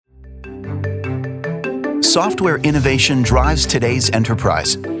Software innovation drives today's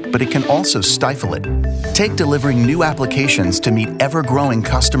enterprise, but it can also stifle it. Take delivering new applications to meet ever-growing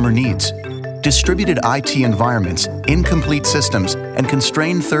customer needs. Distributed IT environments, incomplete systems, and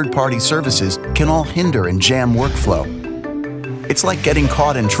constrained third-party services can all hinder and jam workflow. It's like getting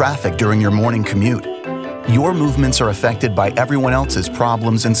caught in traffic during your morning commute. Your movements are affected by everyone else's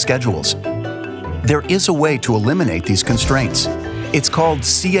problems and schedules. There is a way to eliminate these constraints. It's called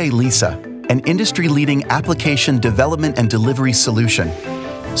CA Lisa, an industry-leading application development and delivery solution.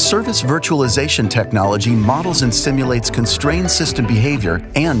 Service virtualization technology models and simulates constrained system behavior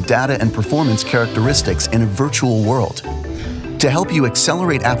and data and performance characteristics in a virtual world. To help you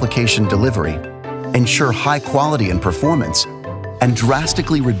accelerate application delivery, ensure high quality and performance, and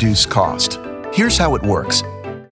drastically reduce cost. Here's how it works.